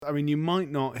I mean, you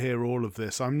might not hear all of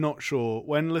this. I'm not sure.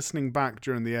 When listening back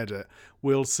during the edit,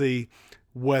 we'll see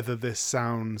whether this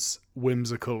sounds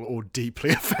whimsical or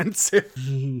deeply offensive.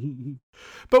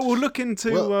 But we'll look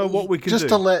into what we can do. Just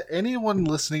to let anyone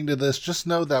listening to this just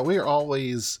know that we're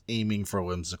always aiming for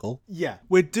whimsical. Yeah,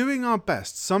 we're doing our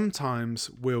best. Sometimes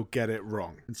we'll get it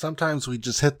wrong. And sometimes we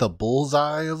just hit the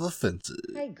bullseye of offenses.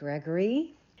 Hi,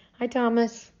 Gregory. Hi,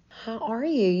 Thomas. How are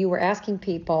you? You were asking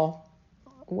people,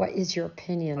 what is your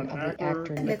opinion of the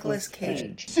actor Nicolas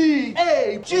Cage?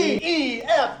 Cagey.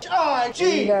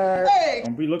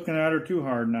 Don't be looking at her too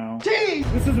hard now.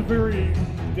 This is a very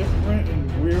different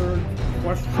and weird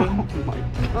question. Oh my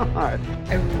god.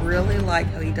 I really like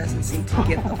how he doesn't seem to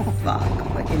give a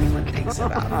fuck what anyone thinks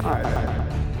about him.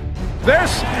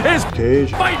 This is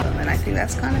Cage Fight. And I think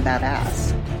that's kind of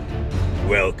badass.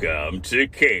 Welcome to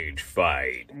Cage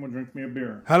Fight. I'm gonna drink me a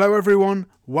beer. Hello everyone,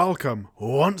 welcome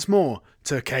once more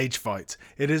to Cage Fight.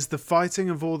 It is the fighting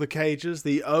of all the cages,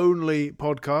 the only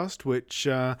podcast which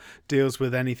deals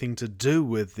with anything to do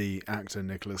with the actor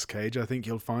Nicolas Cage. I think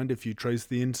you'll find if you trace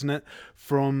the internet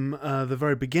from the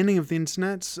very beginning of the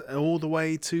internet all the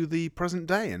way to the present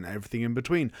day and everything in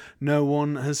between. No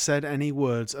one has said any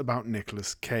words about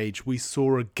Nicolas Cage. We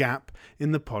saw a gap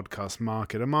in the podcast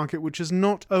market, a market which is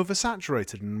not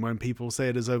oversaturated. And when people say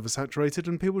it is oversaturated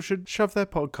and people should shove their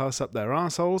podcasts up their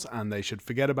arseholes and they should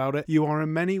forget about it, you are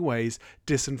in many ways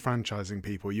disenfranchising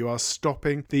people. You are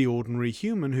stopping the ordinary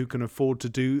human who can afford to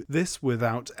do this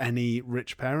without any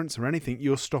rich parents or anything.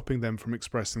 You're stopping them from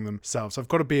expressing themselves. I've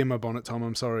got a bee in my bonnet, Tom.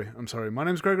 I'm sorry. My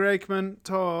name's Gregory Aikman.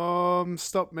 Tom,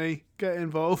 stop me. Get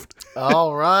involved.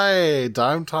 All right.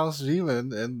 I'm Thomas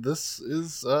Demon, and this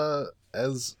is,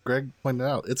 as Greg pointed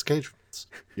out, it's Cage Fights.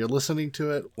 You're listening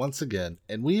to it once again,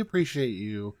 and we appreciate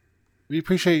you. We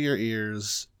appreciate your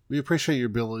ears. We appreciate your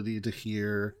ability to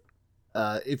hear.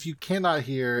 If you cannot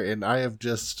hear, and I have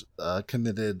just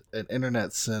committed an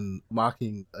internet sin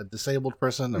mocking a disabled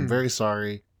person, I'm very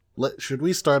sorry. Should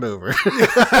we start over?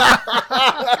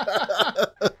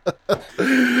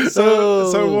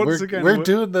 So once again, we're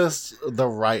doing this the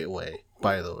right way,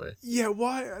 by the way. Yeah,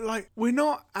 why? Like, we're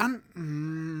not...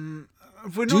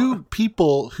 Do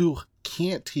people who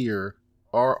can't hear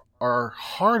or are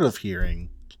hard of hearing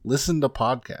listen to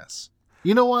podcasts?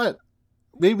 You know what?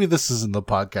 Maybe this isn't the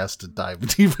podcast to dive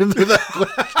deep into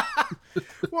that.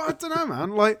 Well, I don't know,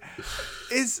 man. Like,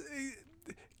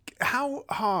 how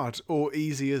hard or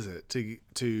easy is it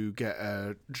to get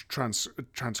a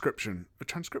transcription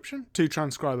to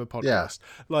transcribe a podcast?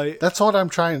 Yeah. Like, that's what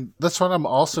I'm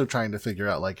also trying to figure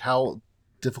out. Like, how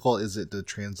difficult is it to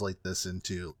translate this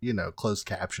into, closed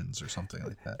captions or something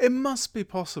like that? It must be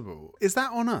possible. Is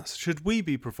that on us? Should we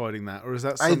be providing that, or is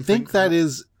that something? I think that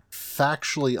is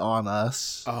factually on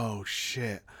us. Oh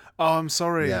shit. Oh, I'm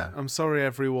sorry. Yeah. I'm sorry,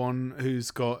 everyone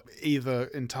who's got either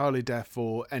entirely deaf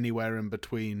or anywhere in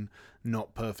between,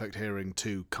 not perfect hearing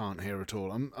to can't hear at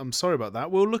all. I'm sorry about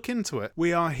that. We'll look into it.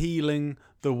 We are healing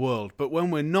the world, but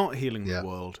when we're not healing the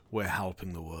world, we're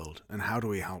helping the world. And how do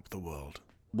we help the world?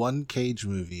 One Cage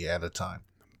movie at a time.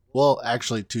 Well,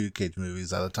 actually 2 Cage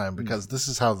movies at a time, because this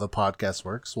is how the podcast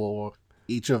works. Well,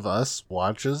 each of us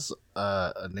watches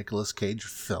a Nicolas Cage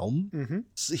film.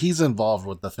 Mm-hmm. He's involved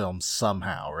with the film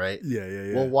somehow, right?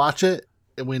 Yeah. We'll watch it,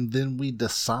 and then we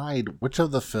decide which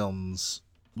of the films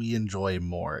we enjoy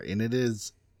more. And it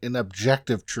is an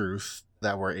objective truth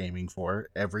that we're aiming for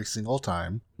every single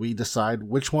time. We decide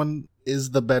which one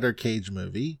is the better Cage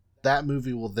movie. That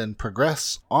movie will then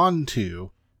progress on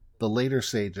to the later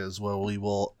stages where we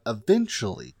will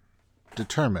eventually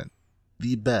determine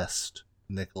the best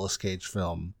Nicolas Cage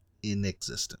film in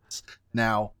existence.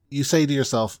 Now, you say to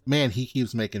yourself, man, he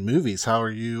keeps making movies.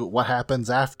 What happens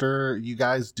after you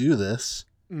guys do this?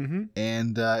 Mm-hmm.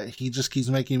 And he just keeps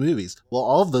making movies. Well,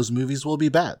 all of those movies will be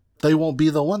bad. They won't be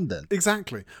the one then.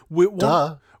 Exactly.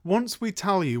 Once we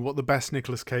tell you what the best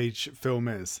Nicolas Cage film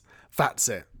is, that's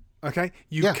it. Okay?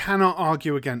 You cannot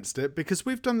argue against it, because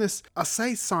we've done this, I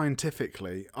say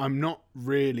scientifically. I'm not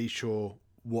really sure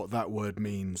what that word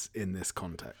means in this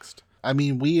context. I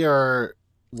mean, we are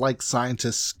like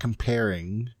scientists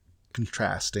comparing,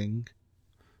 contrasting,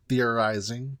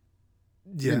 theorizing.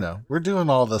 Yeah. We're doing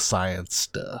all the science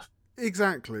stuff.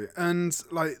 Exactly. And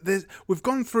like this, we've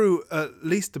gone through at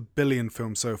least 1 billion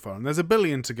films so far, and there's 1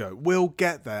 billion to go. We'll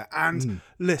get there. And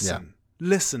listen,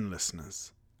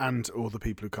 listeners. And all the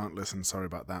people who can't listen, sorry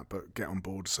about that, but get on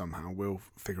board somehow. We'll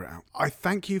figure it out. I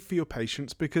thank you for your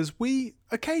patience, because we've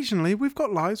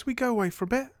got lives. We go away for a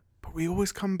bit, but we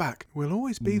always come back. We'll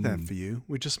always be there for you.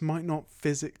 We just might not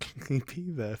physically be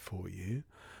there for you,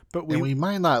 But and we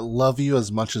might not love you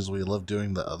as much as we love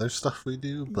doing the other stuff we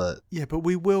do, but... Yeah, but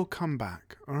we will come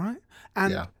back, all right?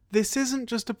 And this isn't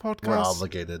just a podcast. We're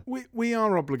obligated. We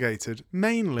are obligated,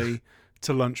 mainly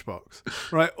to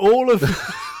Lunchbox, right? All of...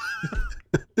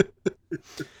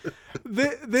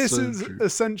 This So is true.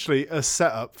 essentially a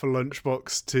setup for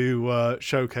Lunchbox to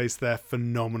showcase their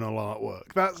phenomenal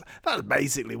artwork. That's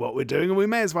basically what we're doing, and we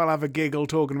may as well have a giggle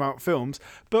talking about films.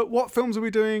 But what films are we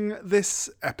doing this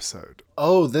episode?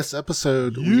 Oh, this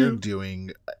episode we're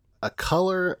doing A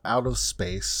Color Out of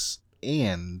Space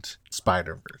and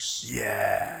Spiderverse.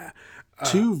 Yeah.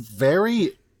 Two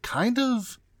very kind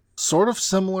of sort of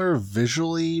similar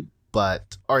visually,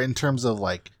 but are in terms of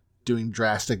like doing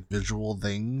drastic visual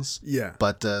things. Yeah.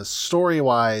 But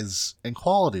story-wise and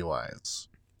quality-wise,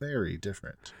 very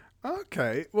different.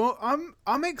 Okay. Well,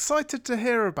 I'm excited to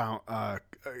hear about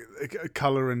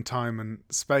color and time and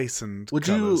space and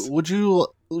colours. Would you,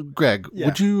 Greg, Yeah.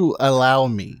 would you allow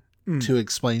me to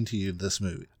explain to you this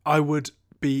movie? I would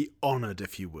be honoured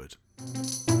if you would.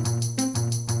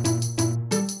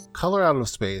 Color Out of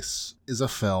Space is a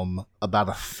film about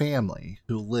a family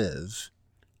who live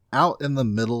out in the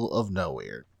middle of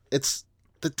nowhere.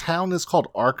 The town is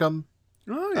called Arkham.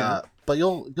 Oh yeah. But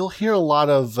you'll hear a lot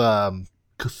of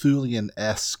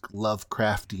Cthulhian-esque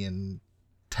Lovecraftian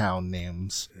town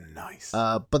names. Nice.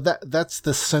 But that's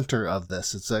the center of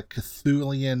this. It's a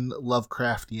Cthulhian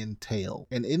Lovecraftian tale.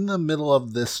 And in the middle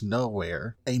of this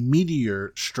nowhere, a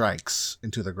meteor strikes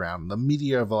into the ground. The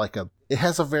meteor of it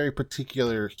has a very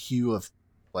particular hue of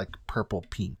like purple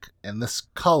pink. And this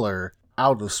color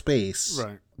out of space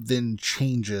then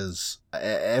changes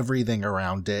everything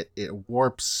around it. It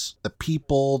warps the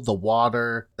people, the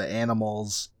water, the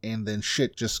animals, and then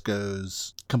shit just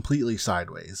goes completely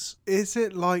sideways. Is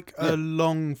it like a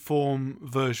long form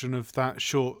version of that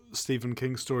short Stephen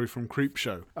King story from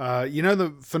Creepshow? You know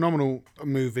the phenomenal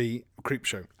movie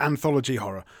Creepshow, anthology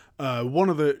horror. One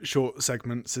of the short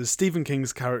segments is Stephen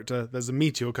King's character. There's a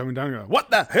meteor coming down. Goes,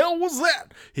 what the hell was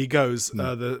that? He goes,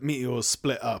 the meteor's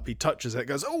split up. He touches it,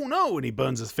 goes, oh no, and he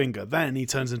burns his finger. Then he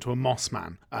turns into a moss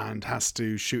man and has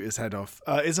to shoot his head off.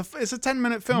 It's a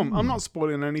 10-minute film. I'm not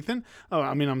spoiling anything. Oh,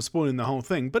 I mean, I'm spoiling the whole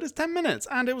thing, but it's 10 minutes,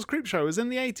 and it was Creepshow. It was in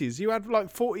the 80s. You had like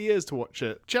 40 years to watch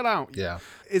it. Chill out. Yeah.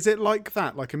 Is it like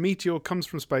that? Like a meteor comes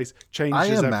from space, changes I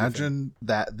imagine everything?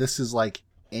 that this is like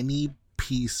any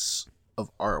piece of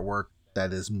artwork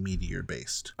that is meteor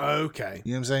based. Okay.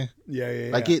 You know what I'm saying? Yeah.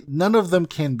 Like none of them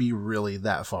can be really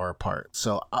that far apart.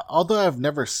 So although I've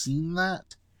never seen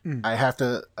that, I have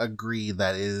to agree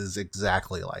that it is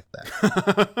exactly like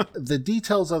that. The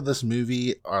details of this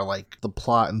movie are like the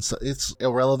plot, and so it's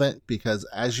irrelevant because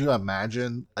as you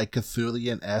imagine a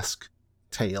Cthulhian-esque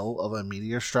tale of a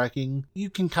meteor striking, you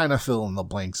can kind of fill in the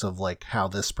blanks of like how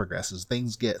this progresses.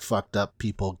 Things get fucked up,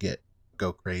 people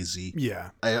go crazy. Yeah.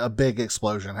 A big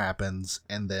explosion happens,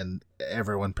 and then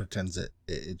everyone pretends it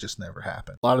just never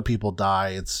happened. A lot of people die.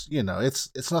 It's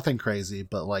it's nothing crazy,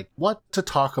 but like what to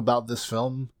talk about this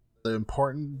film, the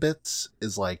important bits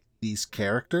is like these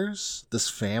characters, this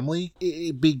family.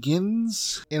 It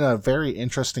begins in a very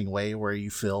interesting way where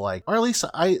you feel like, or at least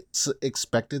I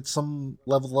expected some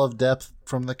level of depth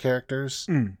from the characters.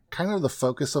 Kind of the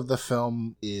focus of the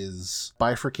film is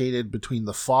bifurcated between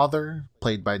the father,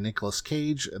 played by Nicolas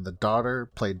Cage, and the daughter,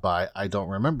 played by I don't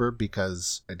remember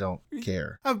because I don't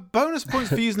care. Bonus points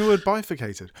for using the word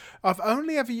bifurcated. I've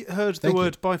only ever heard the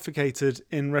word bifurcated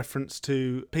in reference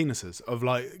to penises, of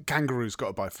like kangaroos got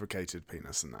a bifurcated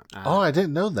penis and that. Oh, I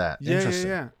didn't know that. Interesting.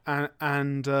 Yeah.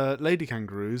 And lady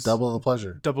kangaroos. Double the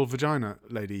pleasure. Double vagina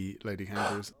lady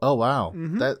kangaroos. Oh, wow.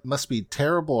 That must be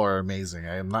terrible or amazing.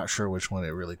 I am not sure which one it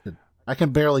really could. I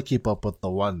can barely keep up with the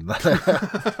one.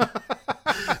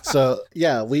 So,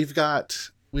 yeah, we've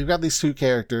got these two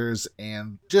characters,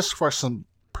 and just for some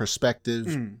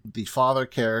perspective, the father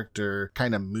character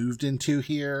kind of moved into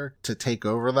here to take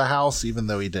over the house even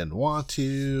though he didn't want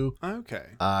to. Okay.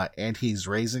 And he's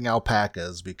raising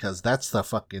alpacas because that's the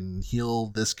fucking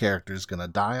hill this character's gonna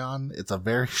die on. It's a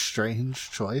very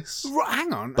strange choice.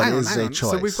 Hang on. A choice.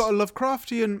 So we've got a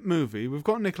Lovecraftian movie. We've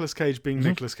got Nicolas Cage being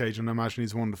Nicolas Cage, and I imagine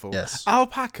he's wonderful. Yes.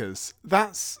 Alpacas.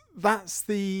 That's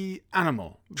the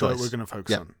animal that we're going to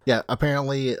focus on. Yeah,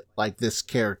 apparently, like, this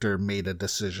character made a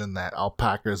decision that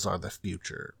alpacas are the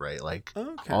future, right? Like,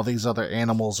 all these other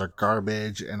animals are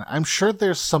garbage, and I'm sure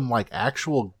there's some, like,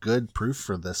 actual good proof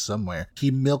for this somewhere. He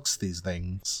milks these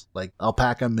things. Like,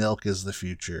 alpaca milk is the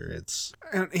future.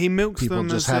 And he milks people them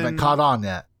just as haven't caught on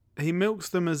yet. He milks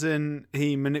them as in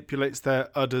he manipulates their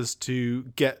udders to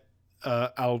get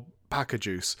pack of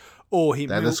juice, or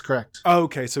That is correct.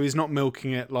 Okay, so he's not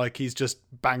milking it like he's just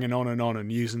banging on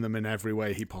and using them in every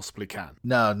way he possibly can.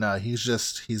 No,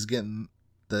 he's getting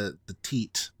the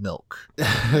teat milk.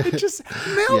 It just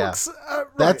milks. Yeah. Right.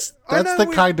 That's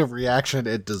the kind of reaction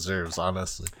it deserves,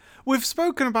 honestly. We've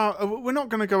spoken about, we're not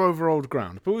going to go over old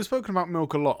ground, but we've spoken about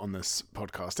milk a lot on this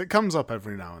podcast. It comes up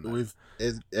every now and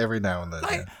then. Every now and then.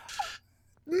 Like, yeah.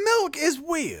 Milk is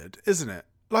weird, isn't it?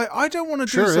 Like, I don't want to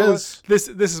do Sure is. This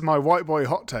is my white boy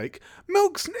hot take.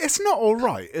 It's not all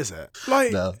right, is it?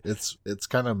 Like, No, it's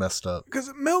kind of messed up.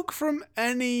 because milk from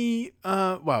any,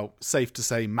 safe to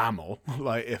say mammal,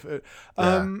 like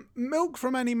milk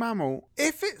from any mammal,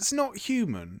 if it's not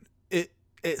human, it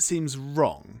seems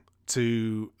wrong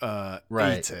to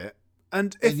eat it,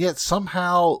 and yet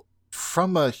somehow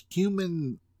from a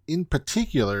human in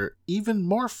particular, even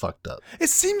more fucked up. It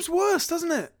seems worse,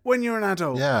 doesn't it, when you're an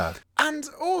adult? Yeah. And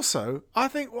also, I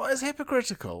think what is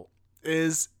hypocritical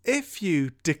is if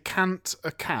you decant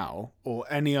a cow or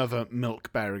any other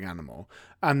milk-bearing animal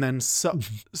and then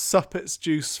sup its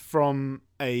juice from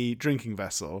a drinking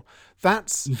vessel,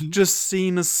 that's just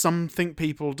seen as something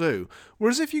people do.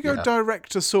 Whereas if you go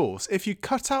direct to source, if you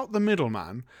cut out the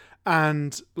middleman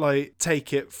and like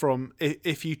take it from,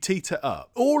 if you teat it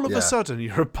up, all of a sudden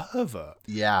you're a pervert.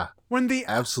 Yeah. When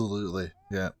absolutely.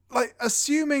 Yeah. Like,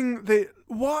 assuming that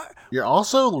what you're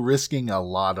also risking a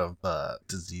lot of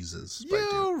diseases.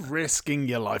 You're risking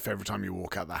your life every time you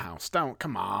walk out the house. Don't,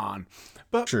 come on.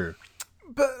 But true.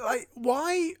 But like,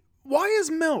 why is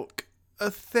milk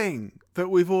a thing that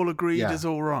we've all agreed is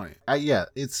all right?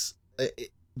 It's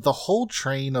the whole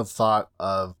train of thought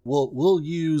of we'll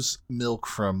use milk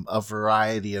from a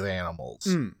variety of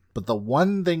animals. But the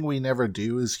one thing we never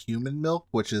do is human milk,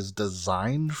 which is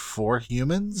designed for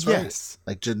humans, right? Yes.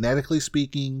 Like, genetically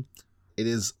speaking, it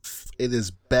is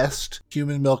best.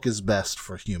 Human milk is best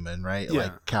for human, right? Yeah.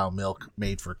 Like cow milk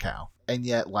made for cow. And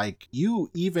yet, like, you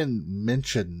even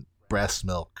mention breast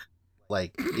milk.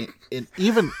 Like,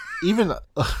 even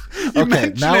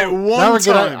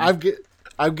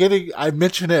okay, I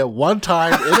mention it one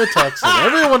time in a text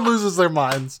and everyone loses their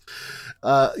minds.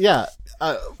 By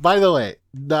the way,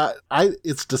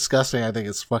 it's disgusting. I think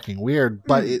it's fucking weird,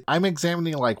 but I'm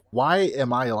examining, like, why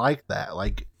am I like that?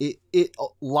 Like, it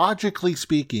logically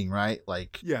speaking, right?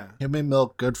 Like, human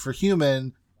milk, good for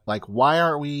human. Like,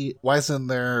 why isn't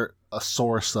there a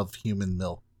source of human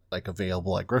milk, like,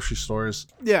 available at grocery stores?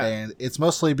 Yeah. And it's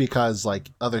mostly because,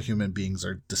 like, other human beings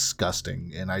are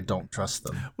disgusting and I don't trust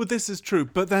them. Well, this is true.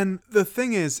 But then the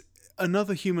thing is,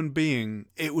 another human being,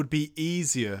 it would be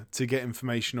easier to get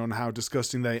information on how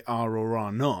disgusting they are or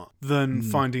are not than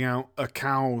finding out a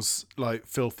cow's like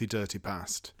filthy, dirty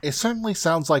past. It certainly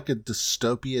sounds like a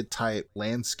dystopia type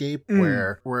landscape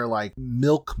where like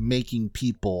milk making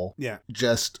people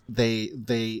just they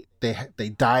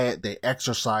diet, they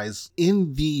exercise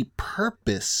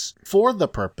for the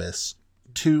purpose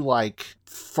to, like,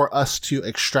 for us to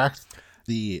extract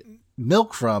the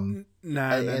milk from.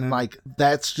 Like,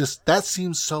 that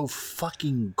seems so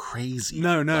fucking crazy.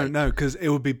 No, because it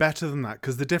would be better than that.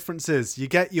 Because the difference is, you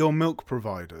get your milk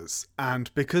providers,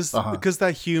 and because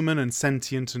they're human and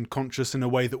sentient and conscious in a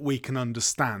way that we can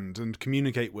understand and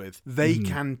communicate with, they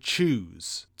can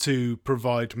choose to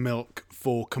provide milk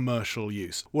for commercial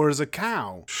use. Whereas a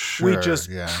cow, we just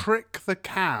trick the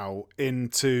cow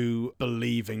into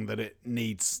believing that it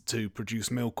needs to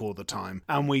produce milk all the time,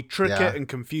 and we trick it and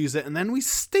confuse it, and then we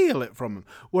steal it from them.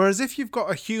 Whereas if you've got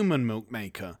a human milk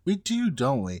maker, we do,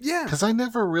 don't we? Yeah. Because I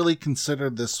never really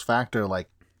considered this factor. Like,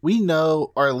 we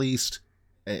know, or at least,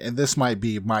 and this might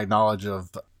be my knowledge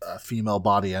of female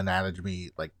body anatomy,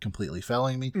 like, completely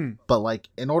failing me, but, like,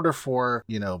 in order for,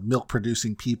 milk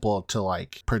producing people to,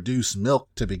 like, produce milk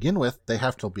to begin with, they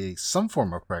have to be some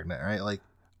form of pregnant, right? Like,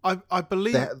 I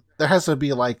believe there has to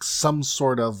be, like, some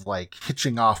sort of, like,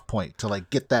 hitching off point to, like,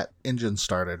 get that engine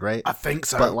started, right? I think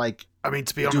so. But, like, I mean,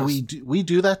 to be honest, do we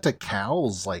do that to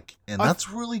cows? Like, and that's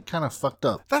really kind of fucked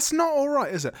up. That's not all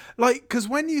right, is it? Like, because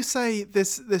when you say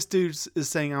this dude is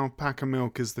saying alpaca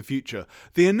milk is the future,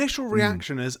 the initial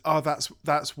reaction is, oh,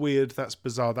 that's weird, that's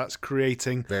bizarre, that's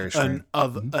creating an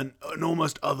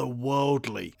almost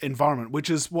otherworldly environment,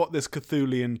 which is what this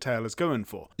Cthulhian tale is going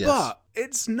for. Yes. But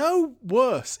it's no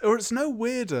worse, or it's no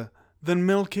weirder than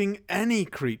milking any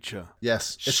creature.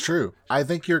 Yes, it's true. I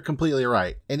think you're completely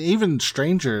right. And even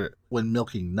stranger when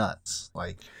milking nuts.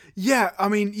 Like, yeah, I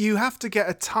mean, you have to get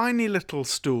a tiny little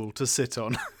stool to sit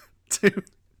on.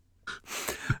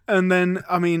 And then,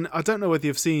 I mean, I don't know whether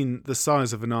you've seen the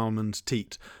size of an almond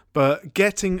teat, but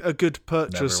getting a good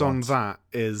purchase on that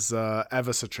is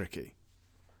ever so tricky.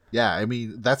 Yeah, I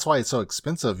mean, that's why it's so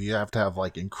expensive. You have to have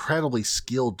like incredibly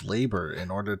skilled labor in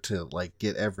order to like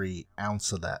get every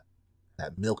ounce of that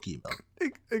milky milk.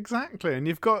 Exactly, and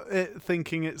you've got it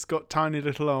thinking it's got tiny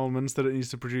little almonds that it needs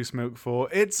to produce milk for.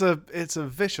 It's a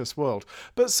vicious world.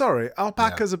 But sorry,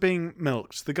 alpacas are being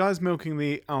milked. The guy's milking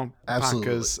the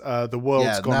alpacas. The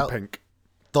world's gone pink.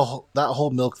 That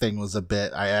whole milk thing was a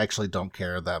bit. I actually don't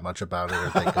care that much about it or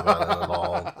think about it at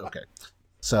all. Okay,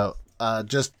 so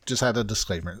just had a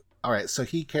disclaimer. All right, so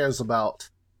he cares about.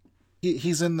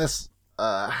 He's in this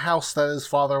house that his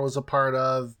father was a part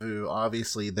of. Who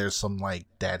obviously there's some like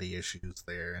daddy issues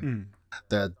there, and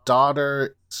the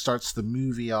daughter starts the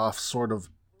movie off sort of.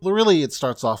 Really, it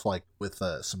starts off like with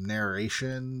some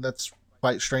narration that's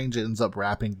quite strange. It ends up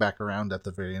wrapping back around at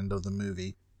the very end of the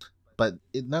movie, but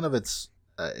none of it's.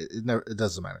 It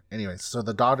doesn't matter. Anyway, so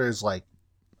the daughter is like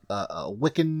a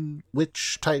Wiccan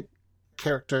witch type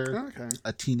character,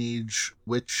 a teenage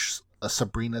witch, a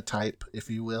Sabrina type,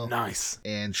 if you will. Nice.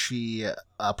 And she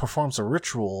performs a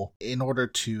ritual in order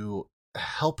to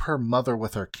help her mother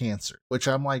with her cancer. Which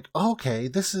I'm like, okay,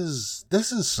 this is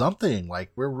something.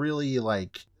 Like we're really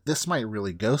like this might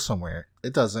really go somewhere.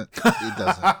 It doesn't. It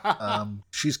doesn't.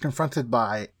 She's confronted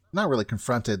by not really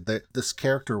confronted. This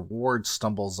character Ward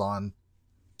stumbles on.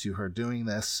 To her doing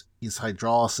this, he's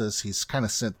hydrolysis. He's kind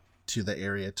of sent to the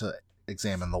area to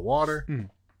examine the water,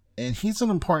 and he's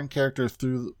an important character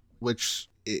through which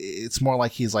it's more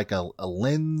like he's like a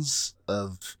lens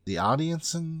of the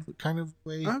audience in kind of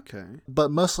way. Okay,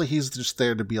 but mostly he's just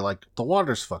there to be like the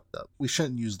water's fucked up. We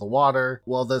shouldn't use the water.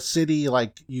 Well, the city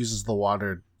like uses the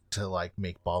water to like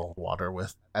make bottled water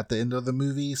with at the end of the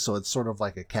movie, so it's sort of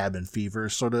like a cabin fever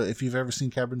sort of. If you've ever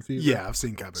seen Cabin Fever, yeah, I've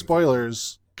seen Cabin.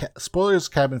 Spoilers. Spoilers,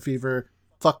 Cabin Fever,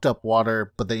 fucked up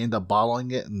water, but they end up bottling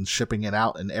it and shipping it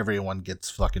out, and everyone gets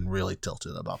fucking really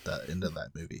tilted about that end of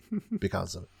that movie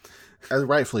because of it. And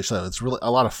rightfully so. It's really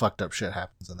a lot of fucked up shit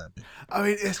happens in that movie. I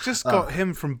mean, it's just got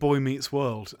him from Boy Meets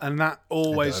World, and that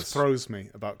always throws me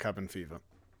about Cabin Fever.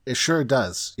 It sure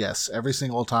does. Yes, every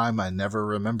single time I never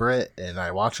remember it, and I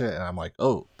watch it, and I'm like,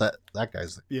 oh, that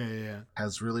guy's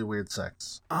has really weird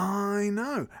sex. I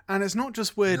know, and it's not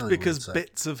just weird really because weird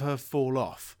bits of her fall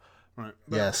off. Right?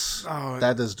 But, yes,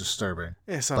 that is disturbing.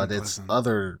 It's but it's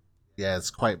other. Yeah,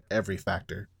 it's quite every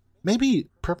factor. Maybe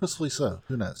purposefully so.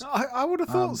 Who knows? I would have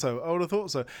thought so. I would have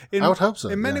thought so. I would hope so.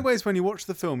 In many ways, when you watch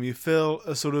the film, you feel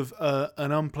a sort of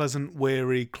an unpleasant,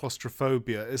 weary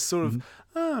claustrophobia. It's sort of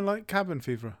like Cabin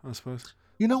Fever, I suppose.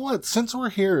 You know what? Since we're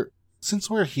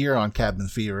here on Cabin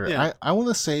Fever, I want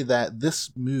to say that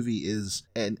this movie is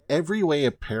in every way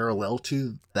a parallel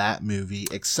to that movie,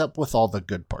 except with all the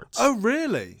good parts. Oh,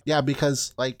 really? Yeah,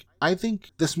 because like I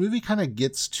think this movie kind of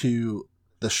gets to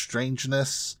the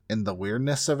strangeness and the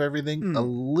weirdness of everything a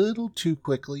little too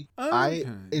quickly. Okay. I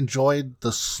enjoyed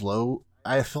the slow.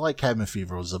 I feel like Cabin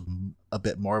Fever was a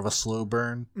bit more of a slow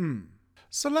burn.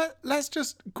 So let's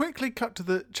just quickly cut to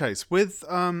the chase with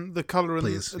the color and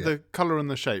the color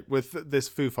and the shape with this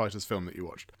Foo Fighters film that you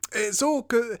watched. It's all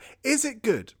good. Is it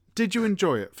good? Did you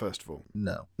enjoy it first of all?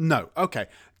 No. Okay.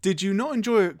 Did you not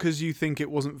enjoy it because you think it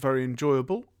wasn't very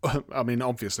enjoyable? I mean,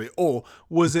 obviously. Or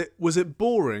was it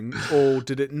boring? Or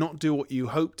did it not do what you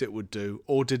hoped it would do?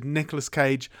 Or did Nicolas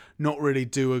Cage not really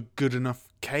do a good enough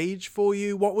Cage for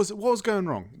you? What was going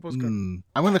wrong? I'm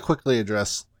going to quickly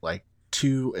address like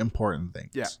two important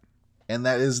things. Yeah. And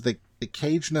that is the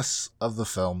cageness of the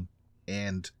film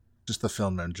and just the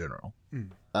film in general.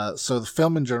 So the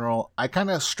film in general, I kind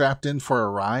of strapped in for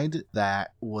a ride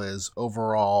that was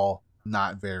overall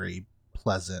not very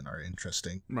pleasant or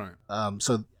interesting. Right.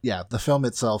 So yeah, the film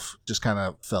itself just kind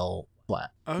of fell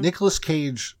flat. Okay. Nicolas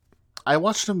Cage, I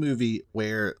watched a movie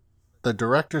where the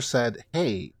director said,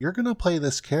 hey, you're going to play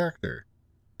this character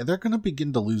and they're going to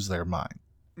begin to lose their mind.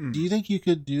 Do you think you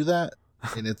could do that?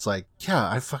 And it's like, yeah,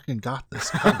 I fucking got this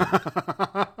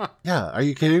covered. Yeah, are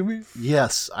you kidding me?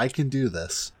 Yes, I can do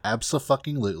this.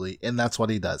 Abso-fucking-lutely. And that's what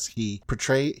he does. He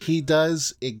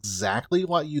does exactly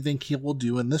what you think he will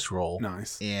do in this role.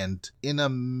 Nice. And in a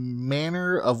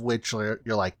manner of which you're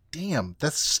like, damn,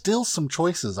 that's still some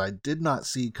choices I did not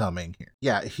see coming here.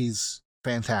 Yeah, he's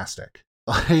fantastic.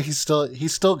 He's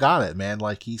still got it, man.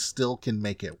 Like, he still can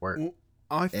make it work.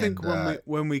 I think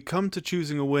when we come to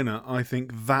choosing a winner, I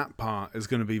think that part is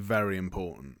going to be very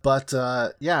important. But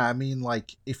yeah, I mean,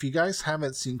 like, if you guys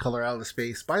haven't seen Color Out of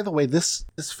Space, by the way, this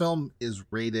film is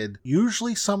rated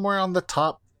usually somewhere on the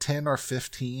top 10 or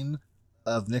 15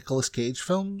 of Nicolas Cage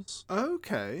films.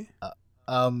 Okay.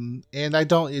 And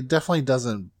it definitely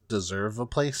doesn't deserve a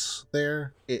place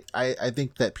there. I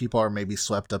think that people are maybe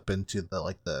swept up into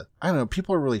the I don't know,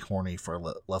 people are really horny for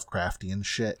Lovecraftian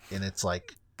shit, and it's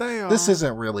like, They are. This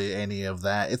isn't really any of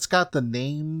that. It's got the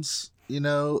names,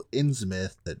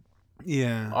 Innsmouth and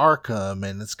Arkham,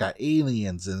 and it's got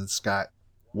aliens, and it's got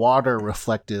water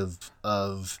reflective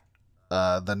of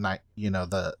the night,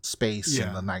 the space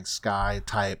and the night sky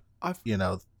type,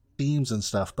 themes and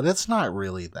stuff, but it's not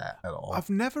really that at all. I've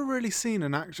never really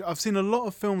seen I've seen a lot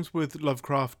of films with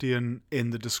Lovecraftian in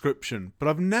the description, but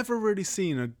I've never really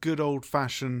seen a good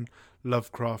old-fashioned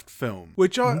Lovecraft film,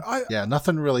 which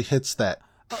nothing really hits that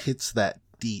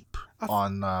deep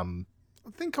on I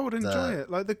think I would enjoy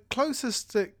it. Like, the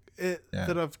closest that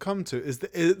I've come to is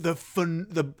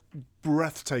the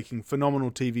breathtaking, phenomenal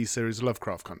TV series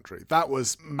Lovecraft Country. That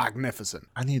was magnificent.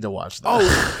 I need to watch that.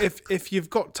 Oh, if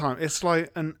you've got time, it's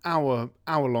like an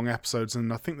hour-long episodes,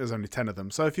 and I think there's only 10 of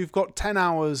them. So if you've got 10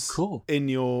 hours in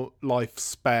your life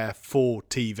spare for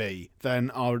TV, then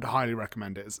I would highly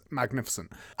recommend it. It's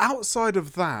magnificent. Outside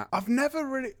of that, I've never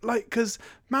really, because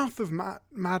Mouth of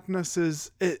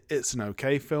Madness it's an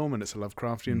okay film, and it's a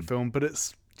Lovecraftian film, but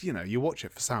it's, you watch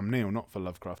it for Sam Neill, not for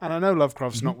Lovecraft. And I know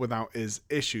Lovecraft's not without his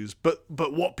issues, but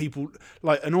what people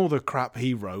and all the crap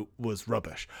he wrote was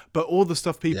rubbish. But all the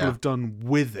stuff people have done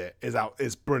with it is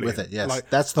brilliant. With it, yes.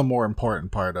 That's the more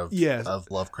important part of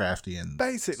Lovecraftian.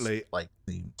 Basically,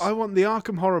 themes. I want the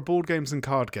Arkham Horror board games and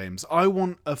card games. I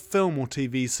want a film or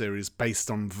TV series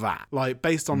based on that.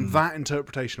 Based on that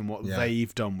interpretation and what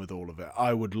they've done with all of it.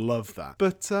 I would love that.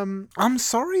 But I'm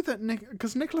sorry that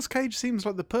because Nicolas Cage seems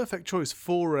like the perfect choice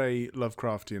for a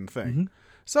Lovecraftian thing.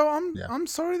 So I'm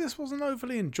sorry this wasn't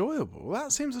overly enjoyable.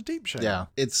 That seems a deep shame.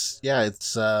 It's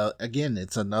again,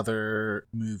 it's another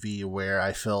movie where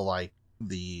I feel like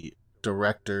the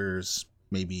directors,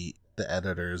 maybe the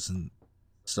editors and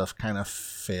stuff, kind of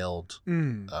failed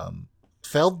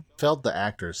the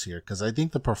actors here, because I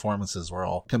think the performances were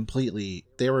all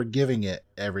they were giving it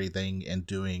everything and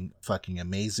doing fucking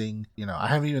amazing. I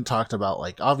haven't even talked about,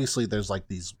 obviously there's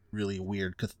these really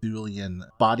weird Cthulhian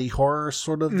body horror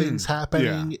sort of things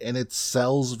happening, and it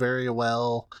sells very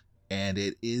well, and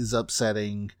it is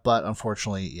upsetting, but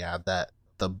unfortunately, that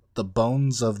the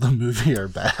bones of the movie are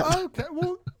bad. Okay,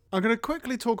 well, I'm going to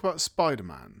quickly talk about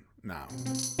Spider-Man now.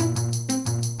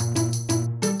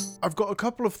 I've got a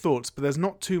couple of thoughts, but there's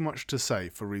not too much to say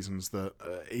for reasons that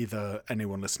either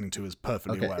anyone listening to is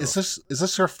perfectly aware of. Is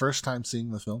this your first time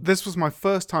seeing the film? This was my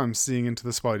first time seeing Into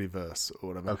the Spiderverse or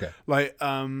whatever. Okay.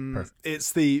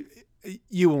 It's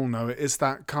you all know it. It's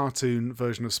that cartoon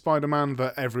version of Spider-Man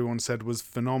that everyone said was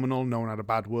phenomenal. No one had a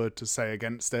bad word to say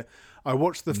against it. I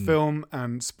watched the film,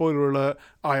 and spoiler alert,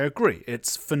 I agree.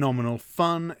 It's phenomenal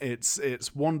fun. It's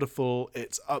wonderful.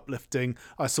 It's uplifting.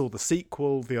 I saw the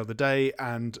sequel the other day,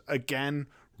 and again,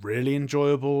 really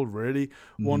enjoyable, really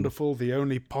wonderful. The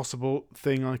only possible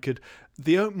thing my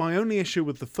only issue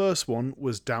with the first one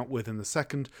was dealt with in the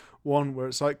second one, where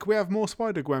it's like, can we have more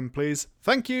Spider-Gwen, please?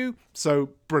 Thank you. So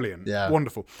brilliant.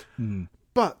 Wonderful.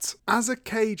 But as a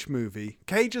Cage movie,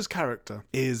 Cage's character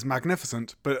is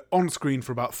magnificent, but on screen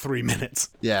for about 3 minutes.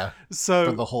 So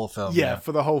for the whole film.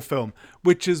 For the whole film,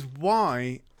 which is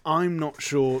why I'm not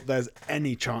sure there's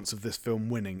any chance of this film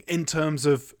winning in terms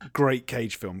of great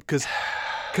Cage film, because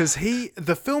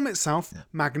the film itself,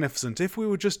 magnificent. If we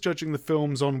were just judging the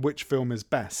films on which film is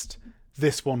best,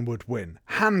 this one would win,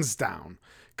 hands down,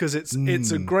 because it's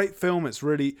a great film. It's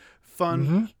really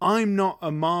fun. I'm not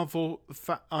a Marvel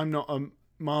fan. I'm not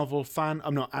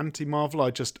anti-Marvel.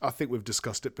 I think we've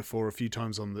discussed it before a few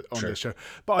times on this show.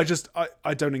 But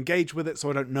I don't engage with it,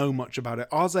 so I don't know much about it.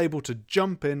 I was able to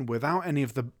jump in without any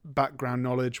of the background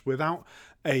knowledge, without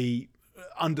a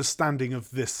understanding of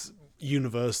this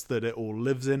universe that it all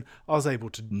lives in. I was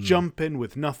able to jump in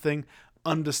with nothing,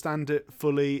 understand it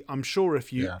fully. I'm sure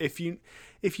if you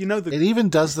know the... It even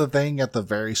does the thing at the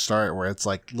very start where it's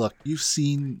like, look, you've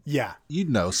seen...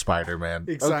 Spider-Man.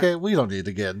 Exactly. Okay, we don't need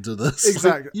to get into this.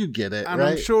 Exactly. You get it, and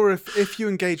right? I'm sure if you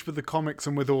engage with the comics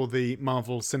and with all the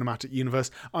Marvel Cinematic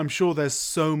Universe, I'm sure there's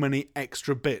so many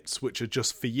extra bits which are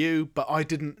just for you, but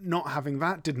not having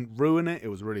that didn't ruin it. It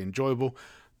was really enjoyable.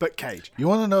 But Cage. You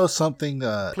want to know something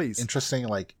please. Interesting?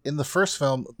 In the first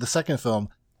film, the second film,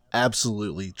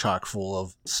 absolutely chock full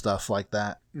of stuff like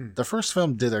that. The first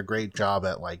film did a great job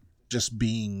at just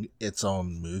being its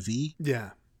own movie.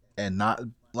 And not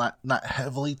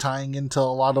heavily tying into a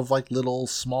lot of little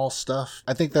small stuff.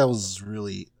 I think that was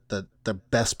really the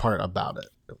best part about it.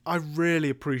 I really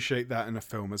appreciate that in a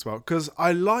film as well, because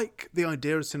I like the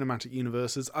idea of cinematic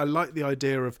universes. I like the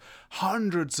idea of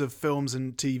hundreds of films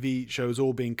and TV shows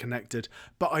all being connected,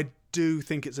 but I do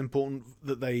think it's important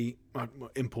that they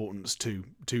importance too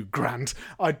grand.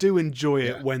 I do enjoy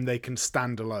it when they can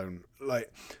stand alone.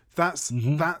 That's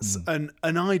an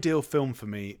ideal film for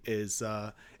me. Is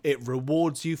it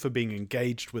rewards you for being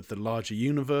engaged with the larger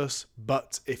universe,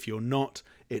 but if you're not,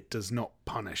 it does not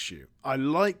punish you. I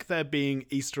like there being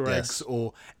Easter eggs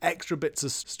or extra bits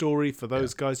of story for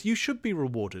those guys. You should be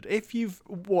rewarded. If you've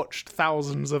watched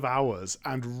thousands of hours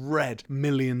and read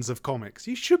millions of comics,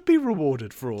 you should be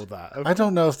rewarded for all that. I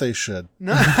don't know if they should.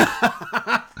 No.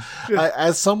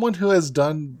 As someone who has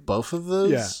done both of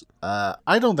those,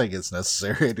 I don't think it's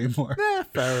necessary anymore.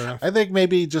 Fair enough. I think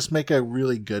maybe just make a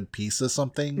really good piece of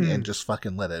something and just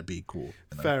fucking let it be cool.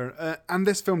 You know? Fair. And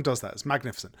this film does that. It's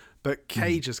magnificent. But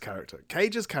Cage's character.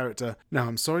 Now,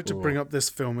 I'm sorry to bring up this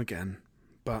film again,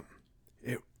 but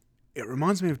it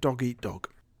reminds me of Dog Eat Dog.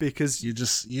 Because you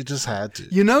just had to.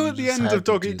 You know, at the end of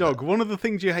Dog Eat Dog, one of the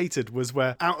things you hated was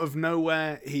where out of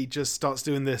nowhere he just starts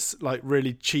doing this like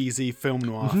really cheesy film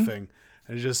noir thing,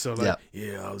 and it's just sort of like,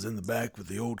 I was in the back with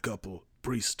the old couple,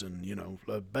 priest, and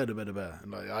better,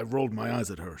 and I rolled my eyes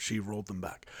at her, she rolled them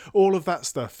back. All of that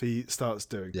stuff he starts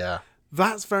doing. Yeah.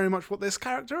 That's very much what this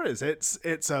character is. It's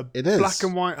a black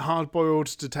and white,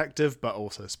 hard-boiled detective, but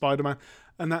also Spider-Man,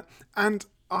 and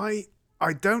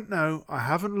I don't know. I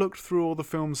haven't looked through all the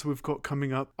films we've got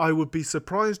coming up. I would be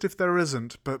surprised if there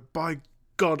isn't, but by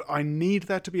God, I need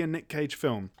there to be a Nick Cage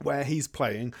film where he's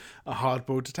playing a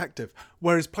hard-boiled detective,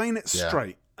 where he's playing it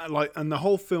straight. And the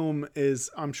whole film is,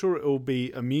 I'm sure it will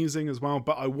be amusing as well,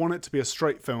 but I want it to be a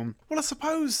straight film. Well, I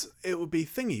suppose it would be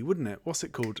Thingy, wouldn't it? What's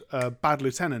it called? Bad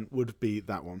Lieutenant would be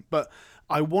that one. But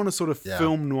I want a sort of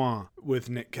film noir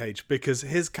with Nick Cage, because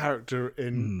his character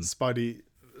in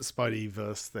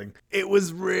Spiderverse thing, it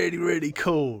was really, really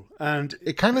cool. And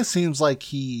it kind of seems like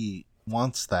he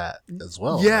wants that as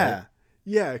well. Right?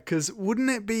 Yeah, because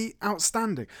wouldn't it be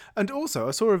outstanding? And also,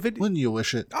 I saw a video. Wouldn't you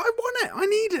wish it? I want it. I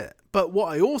need it. But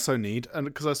what I also need, and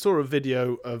because I saw a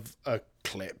video of a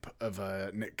clip of a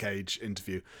Nick Cage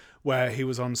interview where he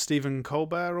was on Stephen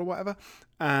Colbert or whatever,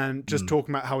 and just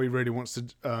talking about how he really wants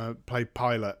to play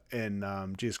Pilot in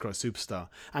Jesus Christ Superstar.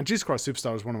 And Jesus Christ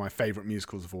Superstar is one of my favourite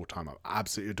musicals of all time. I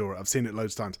absolutely adore it. I've seen it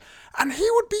loads of times. And he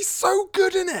would be so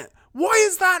good in it. Why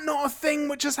is that not a thing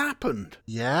which has happened?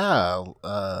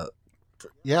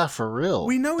 Yeah, for real.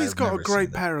 We know he's got a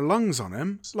great pair of lungs on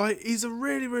him. Like, he's a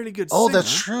really, really good singer. Oh,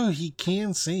 that's true. He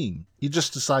can sing. He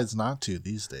just decides not to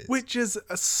these days. Which is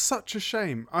such a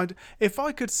shame. If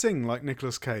I could sing like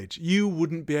Nicolas Cage, you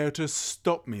wouldn't be able to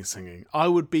stop me singing. I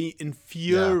would be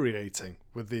infuriating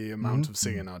with the amount of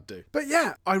singing I'd do. But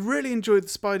yeah, I really enjoyed the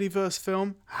Spiderverse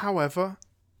film. However,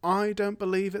 I don't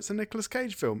believe it's a Nicolas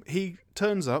Cage film. He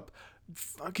turns up,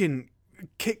 fucking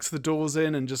kicks the doors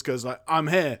in and just goes like, I'm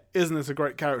here, isn't this a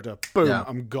great character? Boom,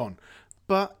 I'm gone.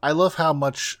 But I love how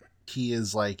much he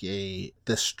is like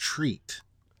this treat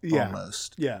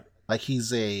almost. Like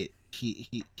he's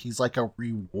like a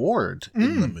reward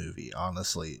in the movie,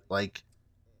 honestly. Like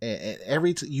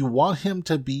you want him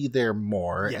to be there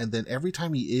more, and then every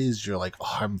time he is, you're like,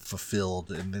 oh, I'm fulfilled,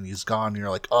 and then he's gone, and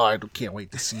you're like, oh, I can't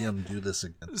wait to see him do this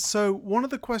again. So one of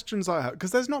the questions I have,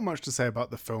 because there's not much to say about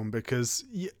the film, because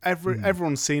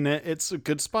everyone's seen it. It's a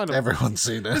good Spider-Man. Everyone's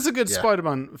seen it. It's a good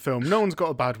Spider-Man film. No one's got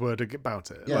a bad word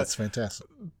about it. Yeah, it's fantastic.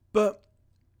 But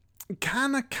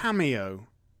can a cameo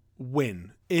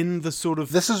win in the sort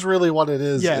of... This is really what it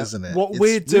is, isn't it? What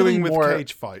we're doing with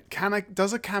Cage Fight.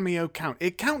 Does a cameo count?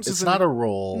 It counts as... It's not a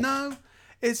role. No,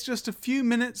 it's just a few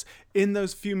minutes. In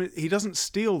those few minutes, he doesn't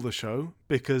steal the show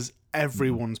because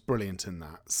everyone's brilliant in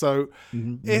that. So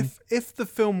if the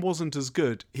film wasn't as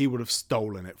good, he would have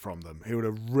stolen it from them. He would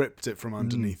have ripped it from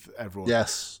underneath everyone.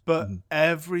 Yes. But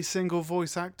every single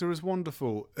voice actor is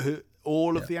wonderful.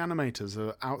 All of the animators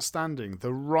are outstanding.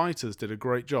 The writers did a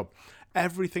great job.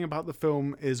 Everything about the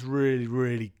film is really,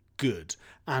 really good.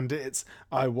 And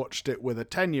I watched it with a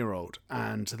 10-year-old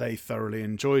and they thoroughly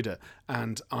enjoyed it.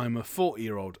 And I'm a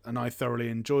 40-year-old and I thoroughly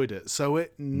enjoyed it. So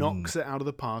it knocks it out of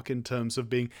the park in terms of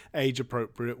being age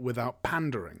appropriate without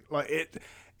pandering. Like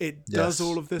it does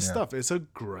all of this stuff. It's a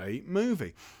great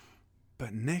movie.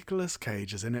 But Nicolas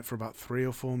Cage is in it for about 3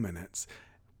 or 4 minutes.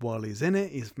 While he's in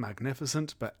it, he's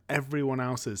magnificent, but everyone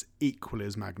else is equally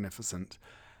as magnificent.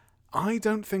 I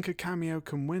don't think a cameo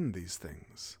can win these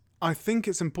things. I think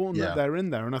it's important that they're in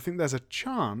there, and I think there's a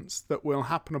chance that will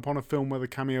happen upon a film where the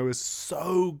cameo is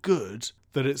so good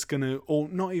that it's going to, or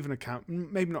not even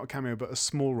maybe not a cameo, but a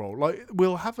small role. Like,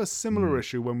 we'll have a similar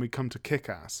issue when we come to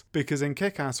Kick-Ass, because in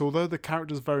Kick-Ass, although the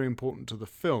character's very important to the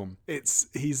film,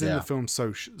 he's in the film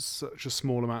such a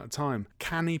small amount of time.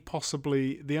 Can he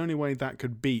possibly, the only way that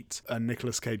could beat a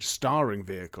Nicolas Cage starring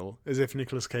vehicle is if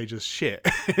Nicolas Cage is shit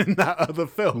in that other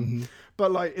film.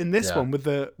 But like in this one with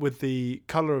the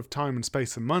Color of Time and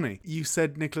Space and Money, you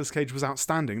said Nicolas Cage was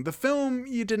outstanding. The film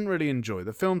you didn't really enjoy.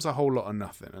 The film's a whole lot of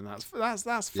nothing, and that's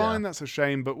fine. That's a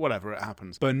shame, but whatever, it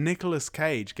happens. But Nicolas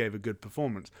Cage gave a good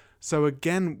performance. So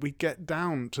again, we get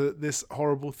down to this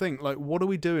horrible thing. Like, what are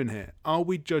we doing here? Are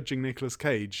we judging Nicolas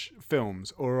Cage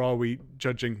films, or are we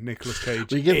judging Nicolas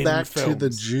Cage? We get in back films? to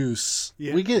the juice.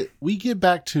 Yeah. We get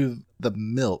back to the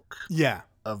milk. Yeah.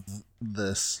 Of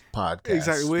this podcast.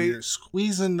 Exactly. We're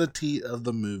squeezing the teat of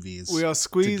the movies. We are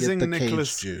squeezing to get the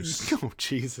Nicolas Cage juice. Oh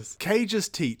Jesus. Cage's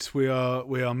teat we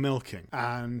are milking,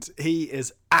 and he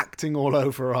is acting all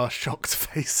over our shocked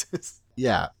faces.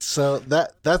 Yeah. So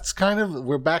that's kind of,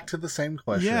 we're back to the same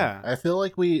question. Yeah. I feel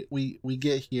like we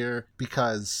get here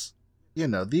because, you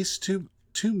know, these two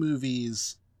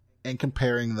movies and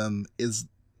comparing them is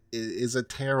a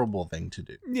terrible thing to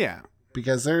do. Yeah.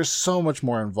 Because there's so much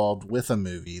more involved with a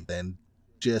movie than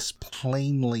just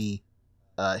plainly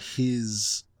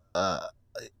his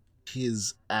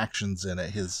actions in it,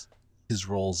 his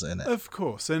roles in it. Of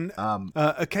course. And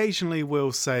occasionally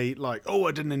we'll say, like, oh,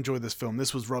 I didn't enjoy this film.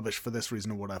 This was rubbish for this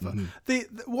reason or whatever.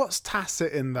 Mm-hmm. What's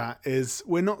tacit in that is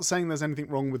we're not saying there's anything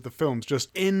wrong with the films, just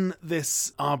in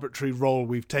this arbitrary role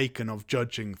we've taken of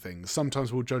judging things.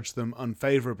 Sometimes we'll judge them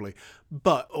unfavorably,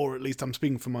 or at least I'm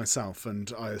speaking for myself,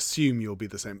 and I assume you'll be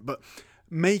the same. But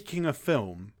making a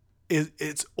film,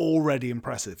 it's already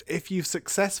impressive. If you've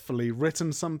successfully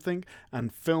written something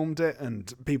and filmed it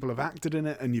and people have acted in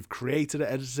it and you've created it,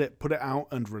 edited it, put it out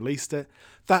and released it,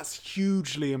 that's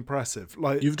hugely impressive.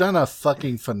 Like, you've done a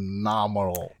fucking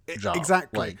phenomenal job.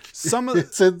 Exactly. Like,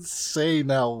 it's insane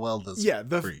how well this. Yeah,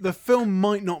 the film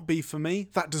might not be for me.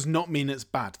 That does not mean it's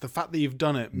bad. The fact that you've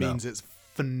done it means it's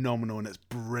phenomenal and it's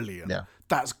brilliant. Yeah.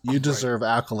 That's great. You deserve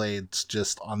accolades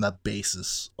just on that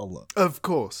basis alone. Of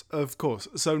course.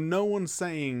 So no one's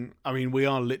saying, I mean, we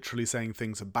are literally saying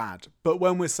things are bad, but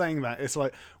when we're saying that, it's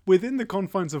like within the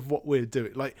confines of what we're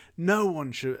doing. Like no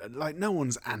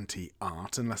one's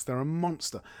anti-art unless they're a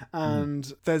monster.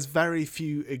 And there's very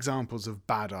few examples of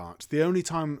bad art. The only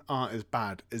time art is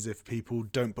bad is if people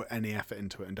don't put any effort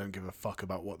into it and don't give a fuck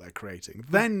about what they're creating.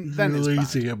 Then it's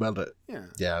lazy bad. about it.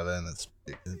 Yeah. Then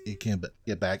it can't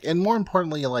get back. And more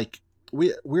importantly, like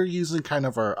we're using kind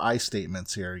of our I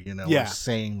statements here, you know. We're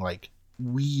saying like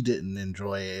we didn't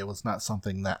enjoy it. It was not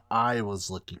something that I was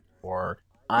looking for.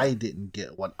 I didn't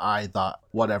get what I thought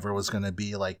whatever was going to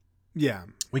be. Like, yeah,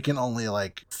 we can only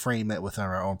like frame it within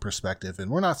our own perspective. And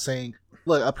we're not saying,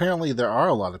 look, apparently there are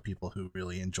a lot of people who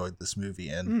really enjoyed this movie,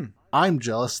 and I'm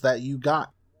jealous that you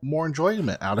got more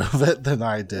enjoyment out of it than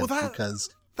I did. Because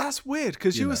that's weird,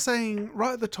 because you were saying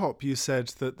right at the top, you said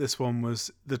that this one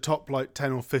was the top like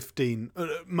 10 or 15.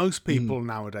 Most people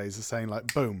nowadays are saying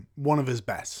like, boom, one of his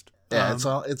best. Yeah,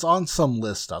 it's on some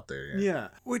list out there. Yeah,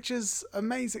 which is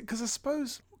amazing, because I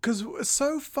suppose, because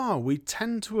so far we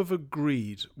tend to have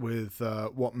agreed with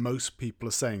what most people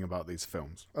are saying about these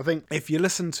films. I think if you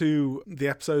listen to the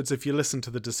episodes, if you listen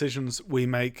to the decisions we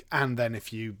make, and then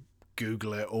if you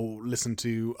Google it or listen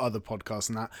to other podcasts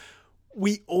and that,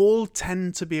 we all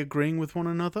tend to be agreeing with one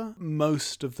another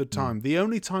most of the time. The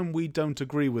only time we don't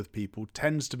agree with people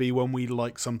tends to be when we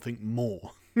like something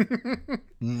more.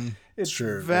 It's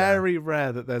very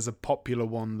rare that there's a popular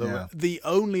one. The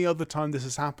only other time this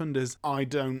has happened is I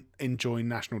don't enjoy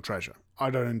National Treasure. I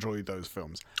don't enjoy those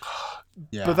films.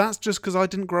 But that's just because I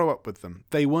didn't grow up with them.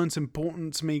 They weren't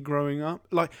important to me growing up.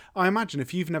 Like, I imagine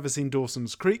if you've never seen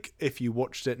Dawson's Creek, if you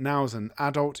watched it now as an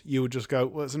adult, you would just go,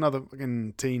 well, it's another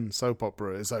fucking teen soap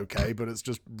opera. It's okay, but it's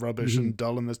just rubbish and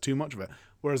dull and there's too much of it.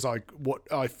 Whereas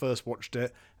I first watched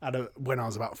it when I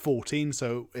was about 14,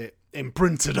 so it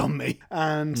imprinted on me,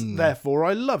 and therefore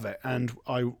I love it, and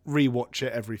I rewatch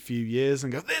it every few years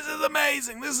and go, this is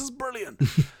amazing, this is brilliant.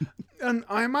 And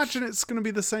I imagine it's going to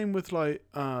be the same with like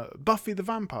Buffy the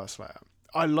Vampire Slayer.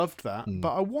 I loved that,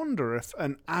 but I wonder if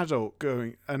an adult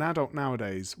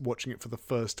nowadays watching it for the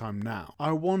first time now,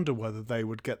 I wonder whether they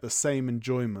would get the same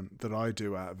enjoyment that I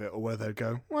do out of it, or whether they'd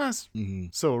go, well,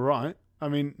 it's all right. I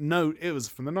mean, no, it was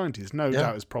from the 90s. No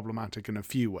doubt it's problematic in a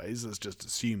few ways. Let's just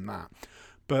assume that.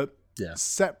 But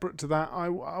separate to that, I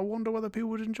wonder whether people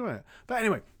would enjoy it. But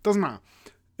anyway, doesn't matter.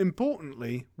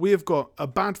 Importantly, we have got a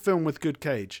bad film with good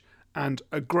Cage and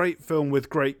a great film with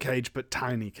great Cage but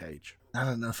tiny Cage.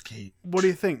 Not enough Cage. What do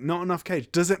you think? Not enough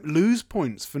Cage. Does it lose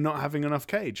points for not having enough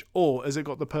Cage? Or has it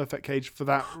got the perfect Cage for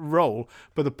that role,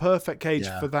 but the perfect Cage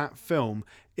for that film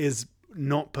is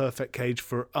not perfect Cage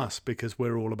for us because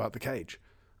we're all about the Cage?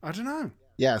 I don't know.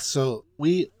 Yeah, so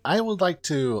I would like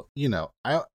to, you know,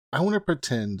 I want to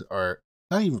pretend, or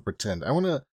not even pretend. I want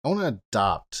to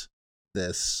adopt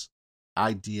this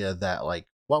idea that like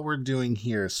what we're doing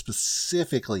here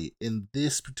specifically in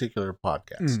this particular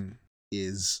podcast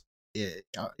is in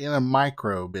a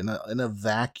microbe, in a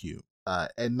vacuum,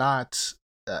 and not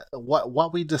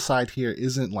what we decide here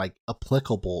isn't like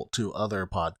applicable to other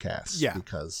podcasts. Yeah,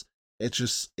 because it's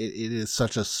just it is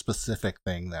such a specific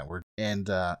thing that we're and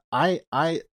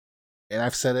and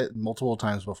I've said it multiple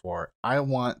times before. I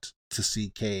want to see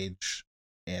Cage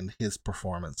and his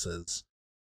performances,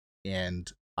 and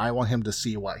I want him to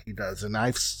see what he does. And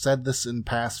I've said this in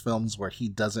past films where he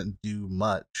doesn't do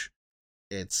much.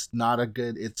 It's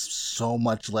so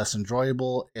much less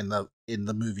enjoyable, and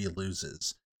the movie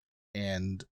loses.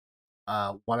 And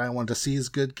what I want to see is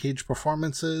good Cage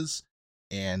performances.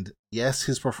 And yes,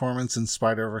 his performance in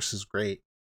Spiderverse is great,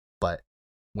 but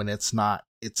when it's not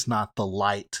the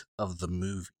light of the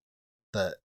movie.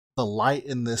 The light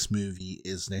in this movie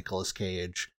is Nicolas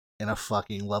Cage in a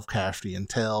fucking Lovecraftian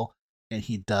tale, and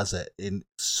he does it in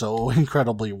so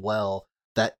incredibly well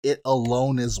that it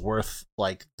alone is worth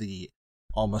like the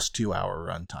almost 2-hour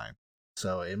runtime.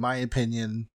 So in my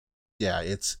opinion, yeah,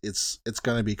 it's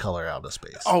gonna be Color Out of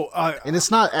Space. And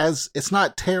it's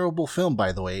not terrible film,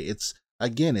 by the way. It's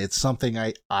something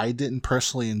I didn't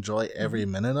personally enjoy every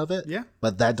minute of it. Yeah.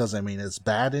 But that doesn't mean it's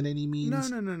bad in any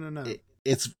means. No.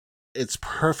 It's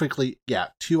perfectly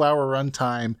 2-hour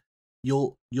runtime.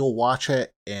 You'll watch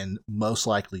it, and most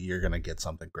likely you're gonna get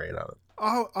something great out of it.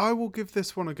 I will give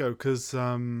this one a go because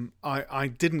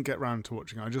I didn't get round to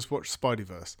watching it. I just watched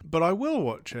Spiderverse, but I will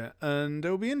watch it, and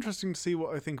it'll be interesting to see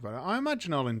what I think about it. I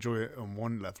imagine I'll enjoy it on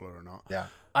one level or not. Yeah,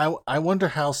 I wonder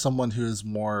how someone who is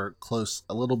more close,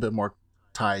 a little bit more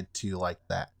tied to like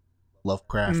that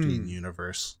Lovecraftian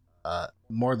universe,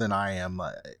 more than I am.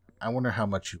 I wonder how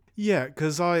much you... Yeah,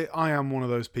 because I am one of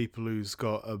those people who's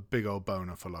got a big old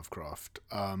boner for Lovecraft.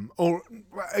 Or,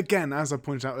 again, as I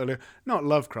pointed out earlier, not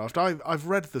Lovecraft. I've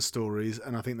read the stories,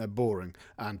 and I think they're boring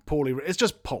and poorly written. It's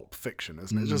just pulp fiction,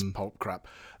 isn't it? It's just pulp crap.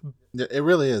 It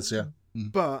really is, yeah.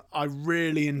 But I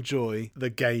really enjoy the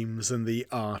games and the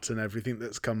art and everything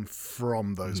that's come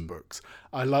from those books.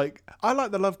 I like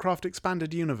the Lovecraft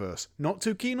expanded universe. Not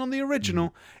too keen on the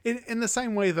original, in the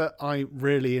same way that I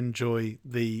really enjoy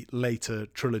the later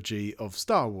trilogy of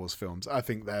Star Wars films. I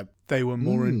think they were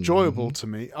more enjoyable to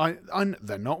me.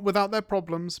 They're not without their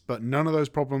problems, but none of those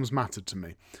problems mattered to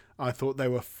me. I thought they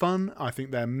were fun. I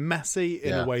think they're messy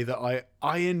in a way that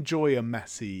I enjoy a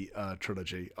messy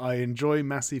trilogy. I enjoy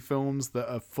messy films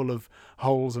that are full of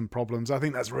holes and problems. I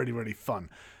think that's really, really fun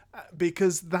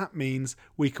because that means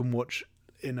we can watch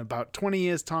in about 20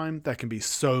 years' time. There can be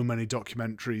so many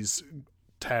documentaries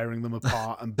tearing them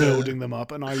apart and building them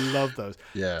up, and I love those.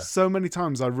 Yeah. So many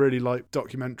times I really like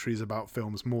documentaries about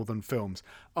films more than films.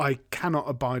 I cannot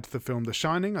abide the film The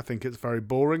Shining. I think it's very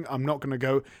boring. I'm not going to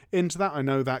go into that. I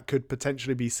know that could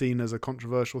potentially be seen as a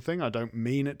controversial thing. I don't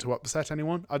mean it to upset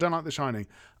anyone. I don't like The Shining.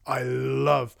 I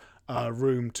love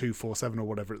Room 247 or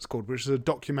whatever it's called, which is a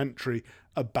documentary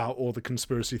about all the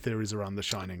conspiracy theories around The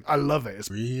Shining. I love it.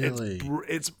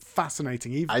 It's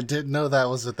fascinating. I didn't know that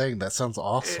was a thing. That sounds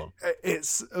awesome.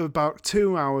 It's about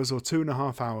 2 hours or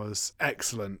 2.5 hours.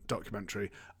 Excellent documentary.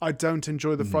 I don't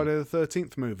enjoy the Friday the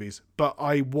 13th movies, but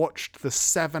I watched the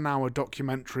 7-hour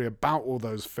documentary about all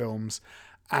those films,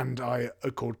 and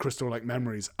called Crystal Lake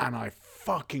Memories, and I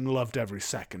fucking loved every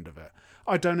second of it.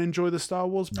 I don't enjoy the Star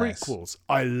Wars prequels.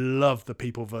 I love The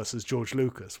People vs. George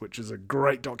Lucas, which is a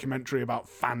great documentary about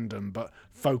fandom, but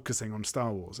focusing on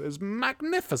Star Wars. It's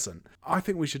magnificent. I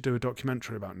think we should do a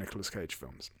documentary about Nicolas Cage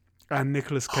films and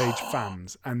Nicolas Cage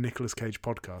fans and Nicolas Cage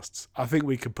podcasts. I think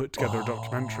we could put together a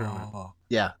documentary on it.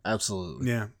 Yeah, absolutely.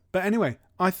 Yeah. But anyway,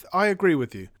 I agree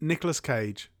with you. Nicolas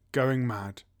Cage going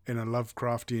mad in a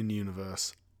Lovecraftian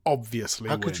universe obviously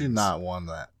wins. How could you not want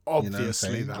that?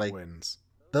 Obviously that wins.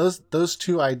 Those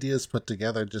two ideas put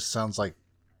together just sounds like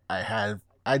I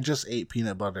just ate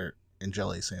peanut butter and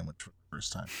jelly sandwich for the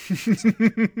first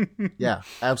time. Yeah,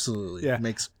 absolutely. Yeah.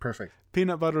 Makes perfect.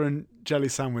 Peanut butter and jelly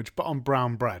sandwich, but on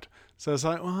brown bread. So it's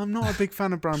like, well, I'm not a big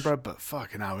fan of brown bread, but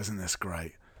fucking hell, isn't this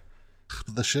great?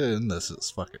 The shit in this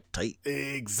is fucking tight.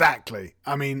 Exactly.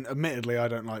 I mean, admittedly, I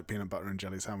don't like peanut butter and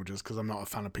jelly sandwiches because I'm not a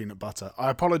fan of peanut butter. I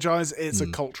apologize. It's a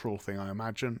cultural thing, I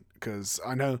imagine, because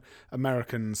I know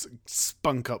Americans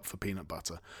spunk up for peanut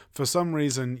butter. For some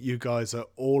reason, you guys are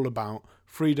all about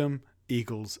freedom,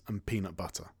 eagles, and peanut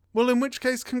butter. Well, in which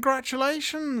case,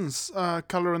 congratulations.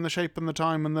 Color and the Shape and the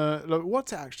Time and the... Look,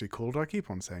 what's it actually called? I keep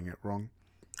on saying it wrong.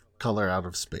 Color Out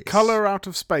of Space. Color Out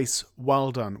of Space.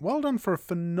 Well done. Well done for a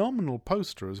phenomenal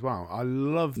poster as well. I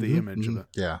love the image of it.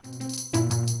 Yeah.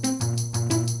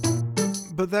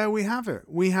 But there we have it.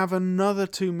 We have another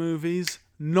 2 movies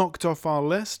knocked off our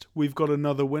list. We've got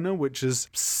another winner, which is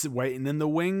waiting in the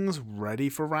wings, ready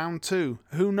for round 2.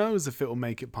 Who knows if it'll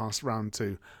make it past round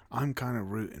 2? I'm kind of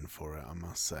rooting for it, I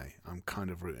must say. I'm kind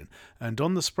of rooting. And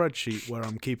on the spreadsheet where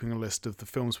I'm keeping a list of the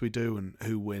films we do and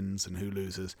who wins and who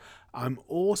loses, I'm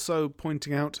also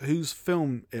pointing out whose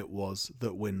film it was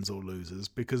that wins or loses,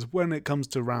 because when it comes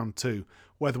to round 2,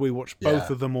 whether we watch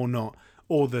both of them or not,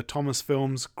 all the Thomas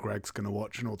films Greg's going to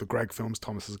watch and all the Greg films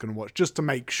Thomas is going to watch, just to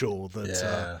make sure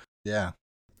that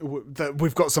that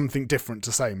we've got something different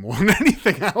to say more than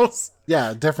anything else.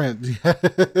 Yeah, different.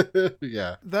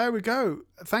 Yeah. There we go.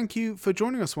 Thank you for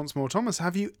joining us once more, Thomas.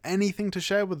 Have you anything to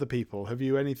share with the people? Have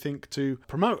you anything to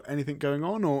promote? Anything going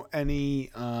on, or any?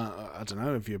 I don't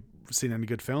know. Have you seen any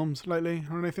good films lately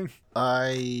or anything?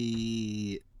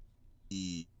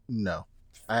 No,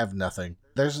 I have nothing.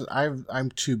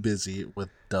 I'm too busy with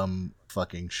dumb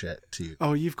fucking shit too.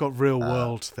 Oh, you've got real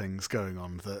world things going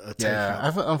on that are taking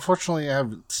up. Unfortunately, I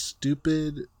have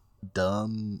stupid,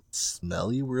 dumb,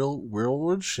 smelly real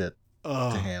world shit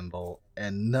to handle,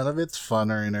 and none of it's fun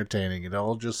or entertaining. It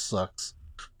all just sucks.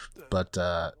 But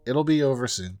it'll be over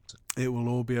soon. It will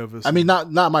all be over soon. I mean, not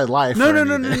my life. No.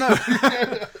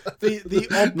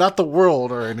 Not the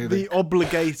world or anything. The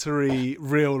obligatory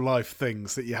real life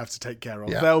things that you have to take care of.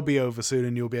 Yeah. They'll be over soon,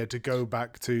 and you'll be able to go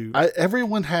back to.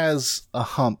 Everyone has a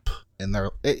hump in their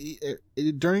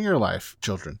during your life,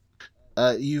 children.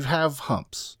 You have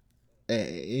humps,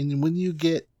 and when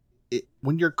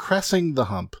you're cresting the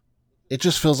hump, it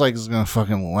just feels like it's gonna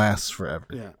fucking last forever.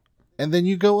 Yeah. And then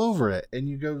you go over it, and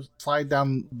you go slide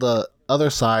down the other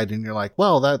side, and you're like,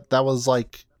 well, that was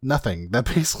like nothing. That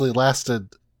basically lasted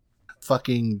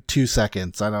fucking 2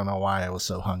 seconds. I don't know why I was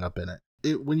so hung up in it.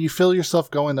 When you feel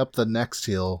yourself going up the next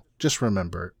hill, just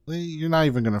remember, you're not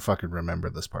even going to fucking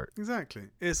remember this part. Exactly.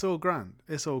 It's all grand.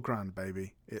 It's all grand,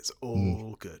 baby. It's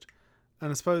all good. And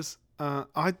I suppose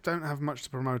I don't have much to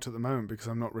promote at the moment because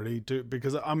I'm not really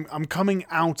because I'm coming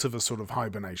out of a sort of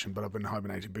hibernation, but I've been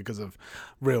hibernating because of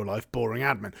real life boring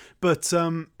admin. But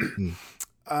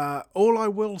all I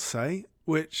will say,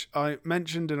 which I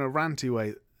mentioned in a ranty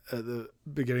way at the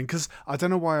beginning, because I don't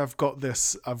know why I've got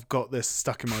this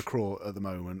stuck in my craw at the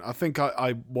moment. I think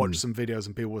I watched some videos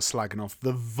and people were slagging off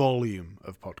the volume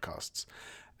of podcasts,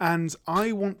 and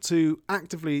I want to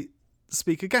actively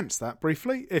speak against that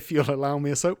briefly, if you'll allow me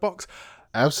a soapbox.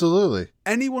 Absolutely.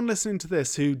 Anyone listening to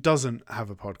this who doesn't have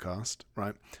a podcast,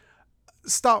 right?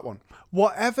 Start one.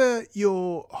 Whatever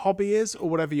your hobby is or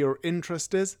whatever your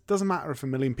interest is, doesn't matter if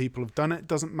 1 million people have done it,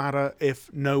 doesn't matter if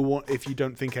you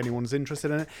don't think anyone's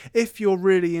interested in it. If you're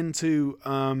really into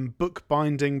book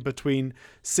binding between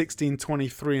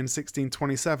 1623 and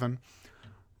 1627,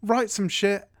 write some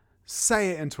shit,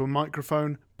 say it into a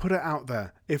microphone, put it out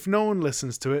there. If no one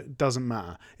listens to it, doesn't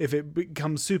matter. If it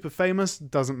becomes super famous,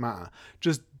 doesn't matter.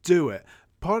 Just do it.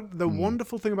 The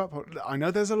wonderful thing about I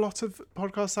know there's a lot of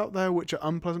podcasts out there which are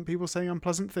unpleasant people saying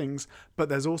unpleasant things, but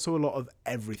there's also a lot of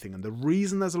everything. And the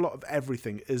reason there's a lot of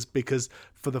everything is because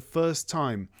for the first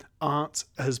time, art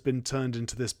has been turned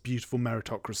into this beautiful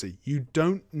meritocracy. You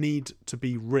don't need to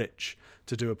be rich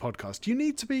to do a podcast. You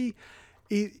need to be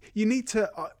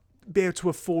able to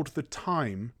afford the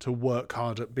time to work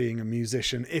hard at being a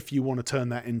musician if you want to turn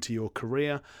that into your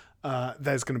career.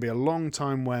 There's going to be a long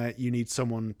time where you need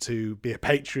someone to be a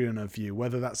Patreon of you,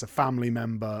 whether that's a family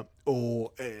member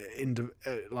or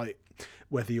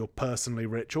whether you're personally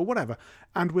rich or whatever.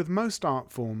 And with most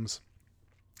art forms,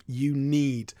 you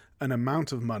need an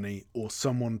amount of money or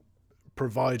someone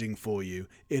providing for you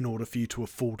in order for you to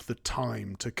afford the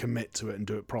time to commit to it and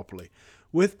do it properly.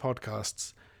 With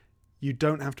podcasts, you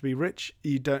don't have to be rich.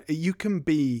 You can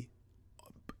be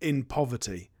in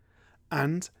poverty,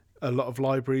 and a lot of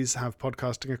libraries have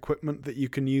podcasting equipment that you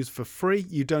can use for free.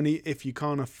 If you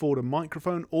can't afford a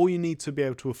microphone, all you need to be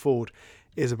able to afford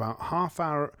is about half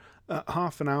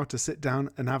an hour to sit down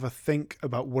and have a think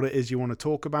about what it is you want to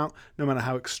talk about, no matter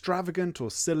how extravagant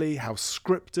or silly, how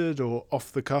scripted or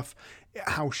off the cuff,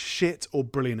 how shit or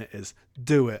brilliant it is.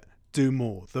 Do it. Do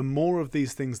more. The more of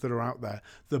these things that are out there,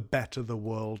 the better the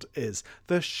world is.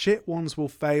 The shit ones will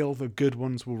fail, the good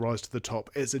ones will rise to the top.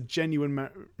 It's a genuine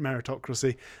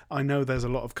meritocracy. I know there's a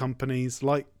lot of companies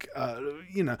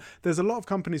there's a lot of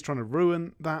companies trying to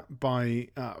ruin that by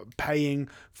paying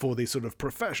for these sort of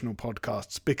professional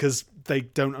podcasts because they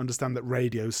don't understand that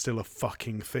radio is still a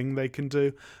fucking thing they can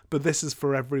do. But this is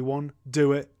for everyone.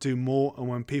 Do it, do more. And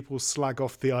when people slag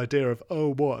off the idea of,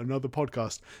 oh, what, another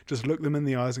podcast, just look them in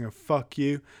the eyes and go, fuck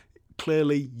you.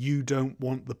 Clearly, you don't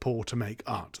want the poor to make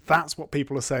art. That's what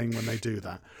people are saying when they do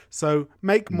that. So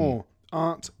make more.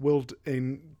 Art will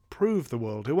improve the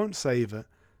world. It won't save it,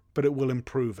 but it will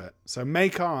improve it. So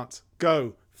make art.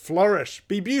 Go. Flourish.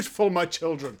 Be beautiful, my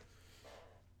children.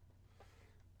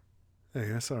 There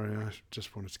you go. Sorry, I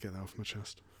just wanted to get that off my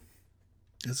chest.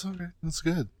 It's okay. It's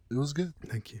good. It was good.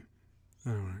 Thank you.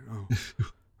 All right. Oh,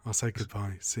 I'll say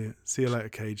goodbye. See you later,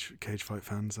 Cage Fight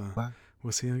fans. Bye.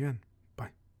 We'll see you again. Bye.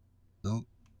 Don't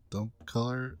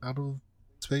color out of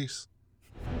space.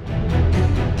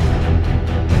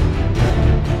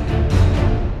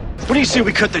 What do you say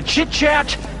we cut the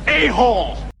chit-chat?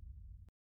 A-hole!